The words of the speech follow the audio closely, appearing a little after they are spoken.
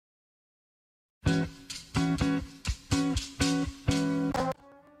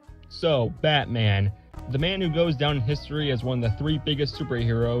So, Batman, the man who goes down in history as one of the three biggest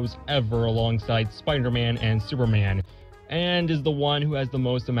superheroes ever alongside Spider-Man and Superman, and is the one who has the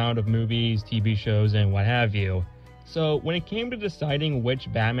most amount of movies, TV shows, and what have you. So, when it came to deciding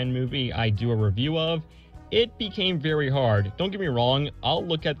which Batman movie I do a review of, it became very hard. Don't get me wrong, I'll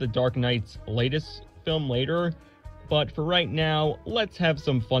look at The Dark Knight's latest film later, but for right now, let's have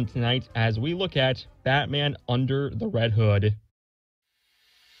some fun tonight as we look at Batman Under the Red Hood.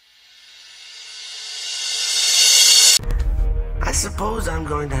 I suppose I'm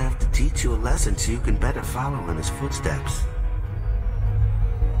going to have to teach you a lesson so you can better follow in his footsteps.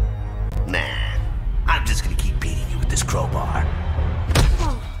 Nah, I'm just gonna keep beating you with this crowbar.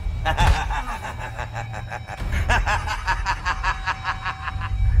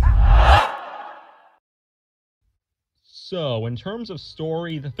 So, in terms of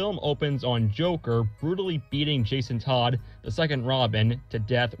story, the film opens on Joker brutally beating Jason Todd, the second Robin, to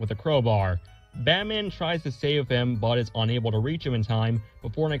death with a crowbar. Batman tries to save him, but is unable to reach him in time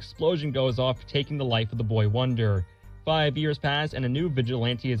before an explosion goes off, taking the life of the Boy Wonder. 5 years pass, and a new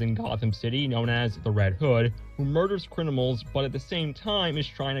vigilante is in Gotham City known as the Red Hood, who murders criminals, but at the same time is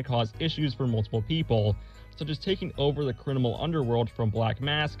trying to cause issues for multiple people, such as taking over the criminal underworld from Black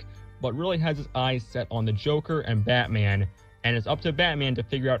Mask, but really has his eyes set on the Joker and Batman, and it's up to Batman to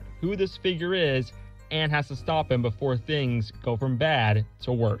figure out who this figure is, and has to stop him before things go from bad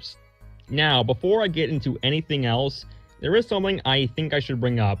to worse. Now, before I get into anything else, there is something I think I should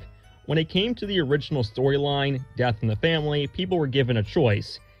bring up. When it came to the original storyline, Death in the Family, people were given a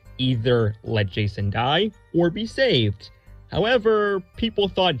choice. Either let Jason die, or be saved. However, people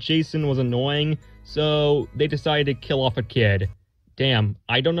thought Jason was annoying, so they decided to kill off a kid. Damn,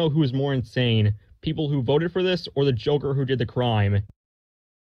 I don't know who's more insane, people who voted for this or the Joker who did the crime.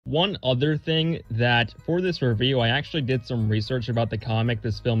 One other thing that, for this review, I actually did some research about the comic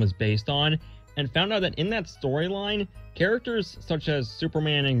this film is based on, and found out that in that storyline, characters such as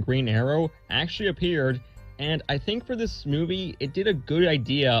Superman and Green Arrow actually appeared, and I think for this movie, it did a good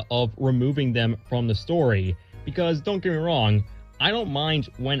idea of removing them from the story. Because, don't get me wrong, I don't mind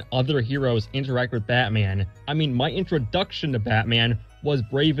when other heroes interact with Batman. I mean, my introduction to Batman was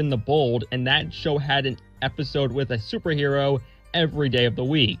Brave and the Bold, and that show had an episode with a superhero every day of the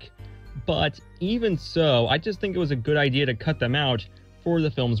week. But even so, I just think it was a good idea to cut them out for the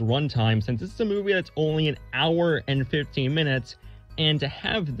film's runtime, since this is a movie that's only an hour and 15 minutes, and to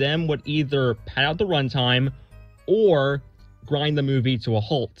have them would either pad out the runtime or grind the movie to a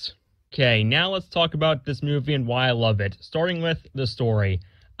halt. Okay, now let's talk about this movie and why I love it, starting with the story.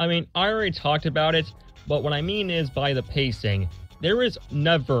 I mean, I already talked about it, but what I mean is by the pacing. There is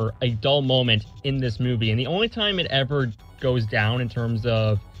never a dull moment in this movie, and the only time it ever goes down in terms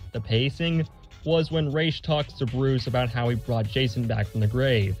of the pacing was when Ra's talks to Bruce about how he brought Jason back from the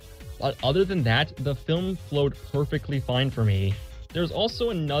grave. But other than that, the film flowed perfectly fine for me. There's also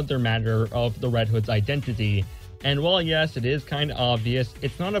another matter of the Red Hood's identity, and while yes, it is kind of obvious,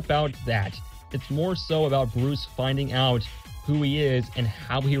 it's not about that. It's more so about Bruce finding out who he is and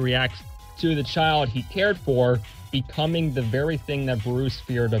how he reacts to the child he cared for becoming the very thing that Bruce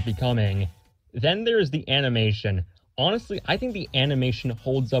feared of becoming. Then there's the animation. Honestly, I think the animation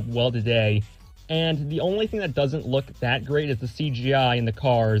holds up well today, and the only thing that doesn't look that great is the CGI in the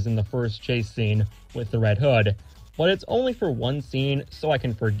cars in the first chase scene with the Red Hood. But it's only for one scene, so I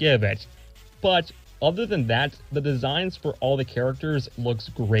can forgive it. But other than that, the designs for all the characters looks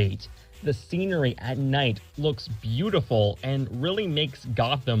great. The scenery at night looks beautiful and really makes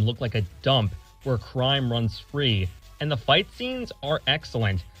Gotham look like a dump where crime runs free. And the fight scenes are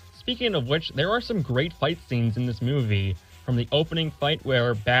excellent. Speaking of which, there are some great fight scenes in this movie. From the opening fight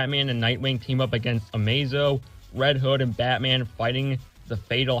where Batman and Nightwing team up against Amazo, Red Hood and Batman fighting the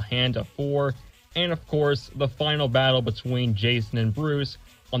fatal Hand of Four, and of course, the final battle between Jason and Bruce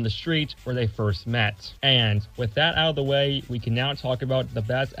on the street where they first met. And with that out of the way, we can now talk about the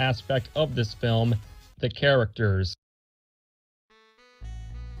best aspect of this film, the characters.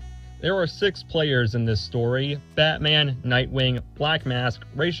 There are 6 players in this story: Batman, Nightwing, Black Mask,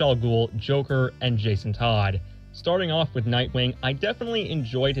 Ra's al Ghul, Joker, and Jason Todd. Starting off with Nightwing, I definitely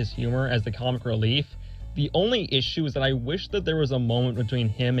enjoyed his humor as the comic relief. The only issue is that I wish that there was a moment between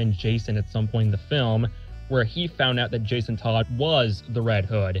him and Jason at some point in the film where he found out that Jason Todd was the Red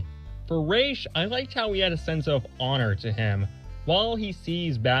Hood. For Ra's, I liked how he had a sense of honor to him. While he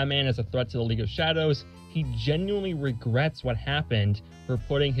sees Batman as a threat to the League of Shadows, he genuinely regrets what happened for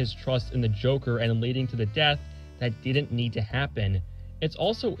putting his trust in the Joker and leading to the death that didn't need to happen. It's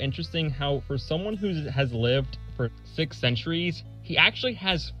also interesting how, for someone who has lived for 6 centuries, he actually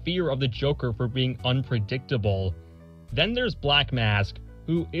has fear of the Joker for being unpredictable. Then there's Black Mask,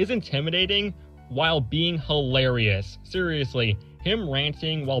 who is intimidating while being hilarious. Seriously, him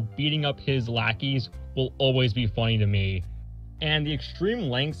ranting while beating up his lackeys will always be funny to me. And the extreme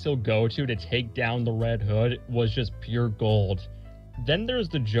lengths he'll go to take down the Red Hood was just pure gold. Then there's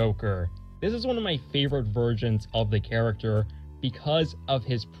the Joker. This is one of my favorite versions of the character because of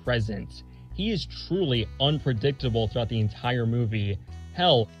his presence. He is truly unpredictable throughout the entire movie.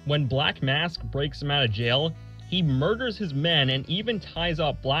 Hell, when Black Mask breaks him out of jail, he murders his men and even ties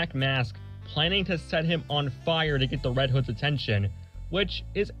up Black Mask, planning to set him on fire to get the Red Hood's attention, which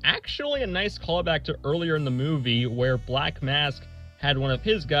is actually a nice callback to earlier in the movie where Black Mask had one of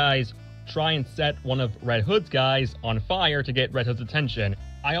his guys try and set one of Red Hood's guys on fire to get Red Hood's attention.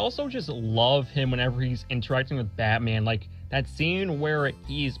 I also just love him whenever he's interacting with Batman, like that scene where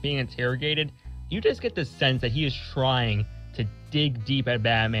he's being interrogated. You just get the sense that he is trying to dig deep at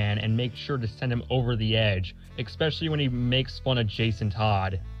Batman and make sure to send him over the edge, especially when he makes fun of Jason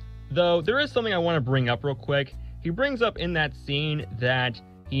Todd. Though, there is something I want to bring up real quick. He brings up in that scene that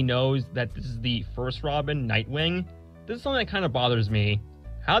he knows that this is the first Robin, Nightwing. This is something that kind of bothers me.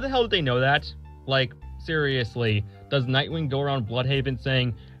 How the hell did they know that? Like, seriously, does Nightwing go around Bloodhaven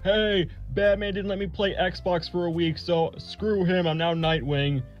saying, "Hey, Batman didn't let me play Xbox for a week, so screw him, I'm now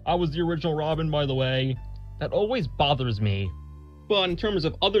Nightwing. I was the original Robin, by the way." That always bothers me. But in terms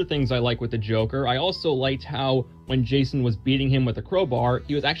of other things I like with the Joker, I also liked how when Jason was beating him with a crowbar,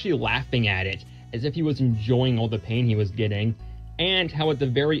 he was actually laughing at it, as if he was enjoying all the pain he was getting. And how at the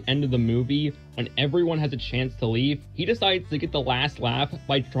very end of the movie, when everyone has a chance to leave, he decides to get the last laugh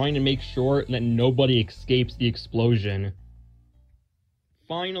by trying to make sure that nobody escapes the explosion.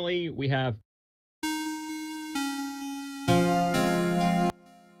 Finally, we have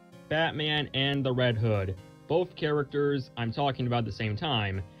Batman and the Red Hood. Both characters I'm talking about at the same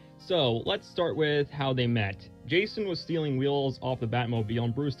time. So, let's start with how they met. Jason was stealing wheels off the Batmobile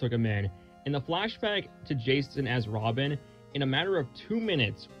and Bruce took him in. In the flashback to Jason as Robin, in a matter of 2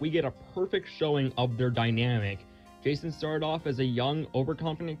 minutes, we get a perfect showing of their dynamic. Jason started off as a young,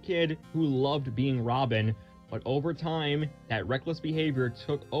 overconfident kid who loved being Robin, but over time, that reckless behavior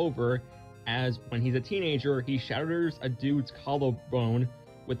took over as when he's a teenager, he shatters a dude's collarbone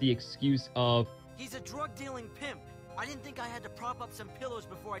with the excuse of, "He's a drug-dealing pimp. I didn't think I had to prop up some pillows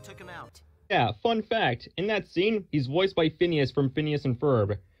before I took him out." Yeah, fun fact, in that scene, he's voiced by Phineas from Phineas and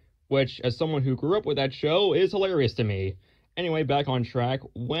Ferb, which, as someone who grew up with that show, is hilarious to me. Anyway, back on track,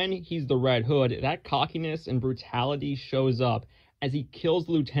 when he's the Red Hood, that cockiness and brutality shows up as he kills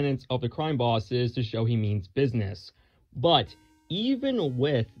the lieutenants of the crime bosses to show he means business. But even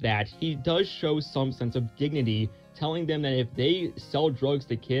with that, he does show some sense of dignity, telling them that if they sell drugs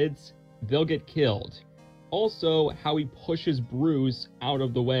to kids, they'll get killed. Also, how he pushes Bruce out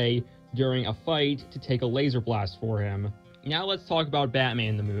of the way during a fight to take a laser blast for him. Now let's talk about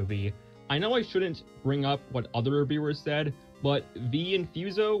Batman in the movie. I know I shouldn't bring up what other reviewers said, but V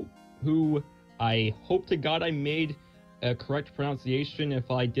Infuso, who I hope to God I made a correct pronunciation. If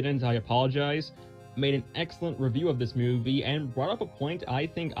I didn't, I apologize. Made an excellent review of this movie and brought up a point I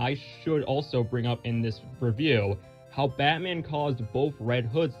think I should also bring up in this review. How Batman caused both Red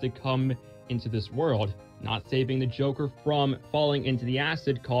Hoods to come into this world. Not saving the Joker from falling into the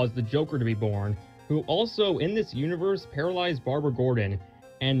acid caused the Joker to be born, who also in this universe paralyzed Barbara Gordon,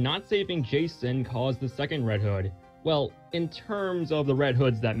 and not saving Jason caused the second Red Hood. Well, in terms of the Red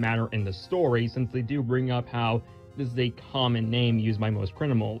Hoods that matter in the story, since they do bring up how this is a common name used by most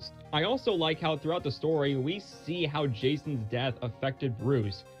criminals. I also like how throughout the story, we see how Jason's death affected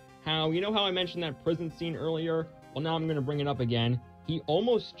Bruce. How, you know how I mentioned that prison scene earlier? Well, now I'm going to bring it up again. He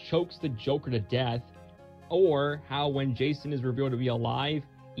almost chokes the Joker to death. Or how when Jason is revealed to be alive,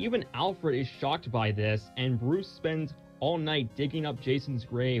 even Alfred is shocked by this, and Bruce spends all night digging up Jason's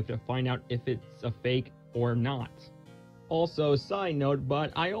grave to find out if it's a fake or not. Also, side note,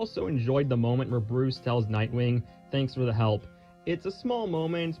 but I also enjoyed the moment where Bruce tells Nightwing, "Thanks for the help." It's a small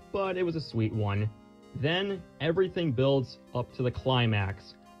moment, but it was a sweet one. Then, everything builds up to the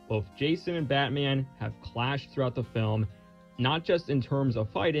climax. Both Jason and Batman have clashed throughout the film, not just in terms of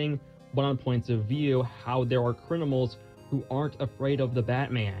fighting, but on points of view how there are criminals who aren't afraid of the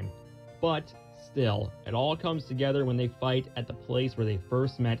Batman. But still, it all comes together when they fight at the place where they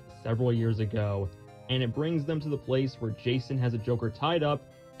first met several years ago, and it brings them to the place where Jason has a Joker tied up,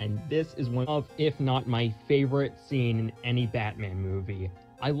 and this is one of, if not my favorite scene in any Batman movie.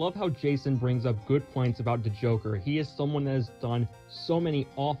 I love how Jason brings up good points about the Joker. He is someone that has done so many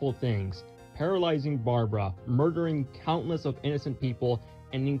awful things, paralyzing Barbara, murdering countless of innocent people,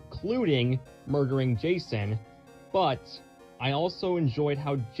 and including murdering Jason. But I also enjoyed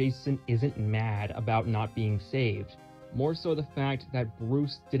how Jason isn't mad about not being saved. more so the fact that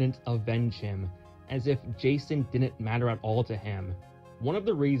Bruce didn't avenge him, as if Jason didn't matter at all to him. One of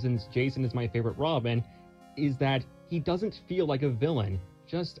the reasons Jason is my favorite Robin is that he doesn't feel like a villain,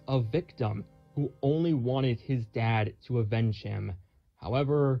 just a victim who only wanted his dad to avenge him.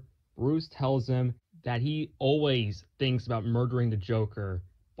 However, Bruce tells him that he always thinks about murdering the Joker,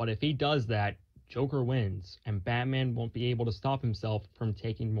 but if he does that, Joker wins, and Batman won't be able to stop himself from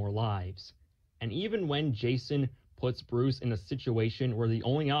taking more lives. And even when Jason puts Bruce in a situation where the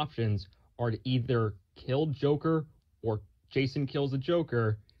only options are to either kill Joker or Jason kills the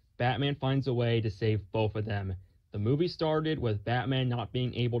Joker, Batman finds a way to save both of them. The movie started with Batman not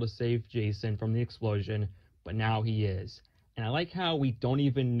being able to save Jason from the explosion, but now he is. And I like how we don't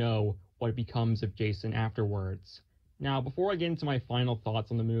even know what becomes of Jason afterwards. Now, before I get into my final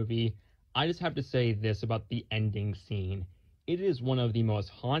thoughts on the movie, I just have to say this about the ending scene. It is one of the most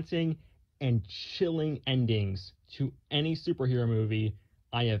haunting and chilling endings to any superhero movie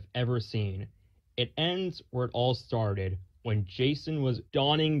I have ever seen. It ends where it all started, when Jason was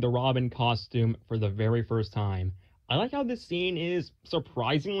donning the Robin costume for the very first time. I like how this scene is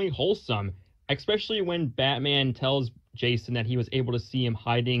surprisingly wholesome, especially when Batman tells Jason that he was able to see him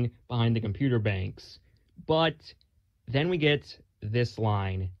hiding behind the computer banks. But then we get this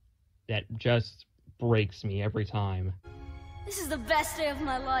line that just breaks me every time. This is the best day of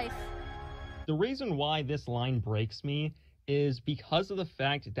my life. The reason why this line breaks me is because of the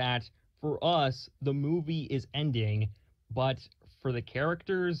fact that for us, the movie is ending, but for the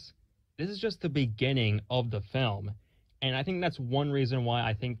characters, this is just the beginning of the film. And I think that's one reason why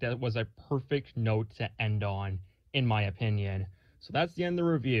I think that was a perfect note to end on, in my opinion. So that's the end of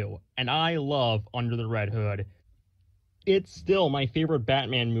the review, and I love Under the Red Hood. It's still my favorite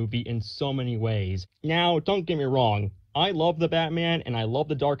Batman movie in so many ways. Now, don't get me wrong, I love the Batman and I love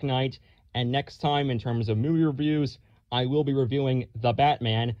The Dark Knight, and next time in terms of movie reviews, I will be reviewing The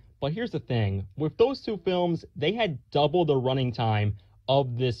Batman. But here's the thing, with those two films, they had double the running time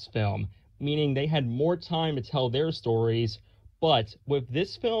of this film, meaning they had more time to tell their stories. But with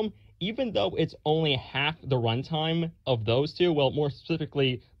this film, even though it's only half the runtime of those two, well, more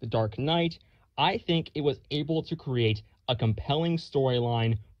specifically The Dark Knight, I think it was able to create a compelling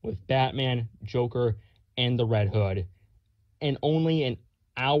storyline with Batman, Joker, and the Red Hood in only an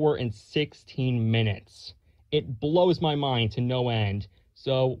hour and 16 minutes. It blows my mind to no end.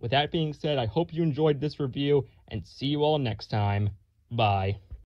 So with that being said, I hope you enjoyed this review, and see you all next time. Bye.